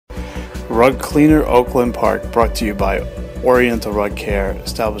Rug Cleaner Oakland Park, brought to you by Oriental Rug Care,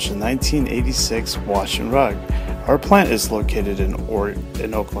 established in 1986, wash and rug. Our plant is located in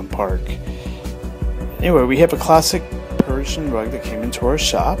Oakland Park. Anyway, we have a classic Persian rug that came into our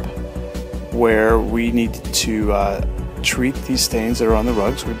shop where we needed to treat these stains that are on the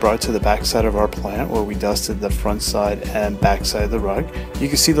rugs. We brought it to the back side of our plant where we dusted the front side and back side of the rug. You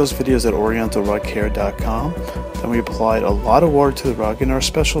can see those videos at orientalrugcare.com. Then we applied a lot of water to the rug and our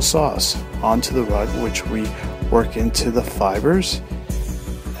special sauce onto the rug, which we work into the fibers.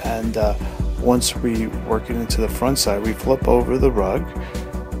 And once we work it into the front side, we flip over the rug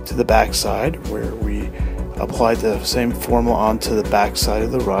to the back side where we apply the same formula onto the back side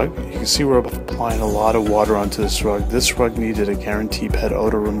of the rug. You can see we're applying a lot of water onto this rug. This rug needed a guaranteed pet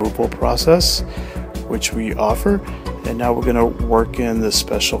odor removal process, which we offer. And now we're going to work in the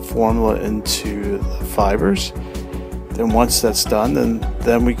special formula into the fibers. Then once that's done,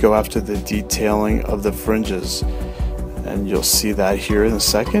 then we go after the detailing of the fringes. And you'll see that here in a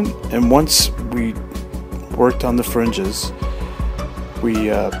second. And once we worked on the fringes,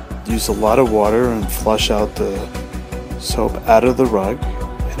 we use a lot of water and flush out the soap out of the rug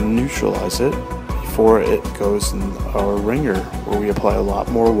and neutralize it before it goes in our wringer, where we apply a lot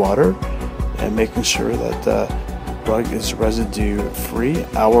more water and making sure that the rug is residue free.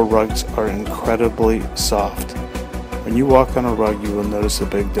 Our rugs are incredibly soft. When you walk on a rug, you will notice a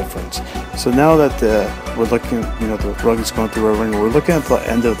big difference. So now that we're looking, the rug is going through our wringer, we're looking at the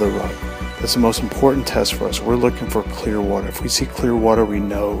end of the rug. That's the most important test for us. We're looking for clear water. If we see clear water, we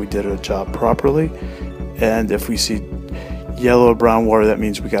know we did our job properly. And if we see yellow or brown water, that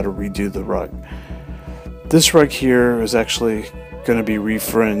means we got to redo the rug. This rug here is actually going to be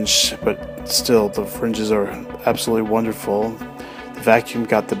refringed, but still the fringes are absolutely wonderful. The vacuum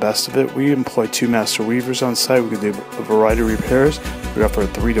got the best of it. We employ 2 master weavers on site. We can do a variety of repairs. We offer a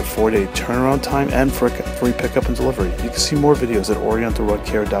 3 to 4 day turnaround time and free pickup and delivery. You can see more videos at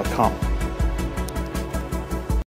orientalrugcare.com.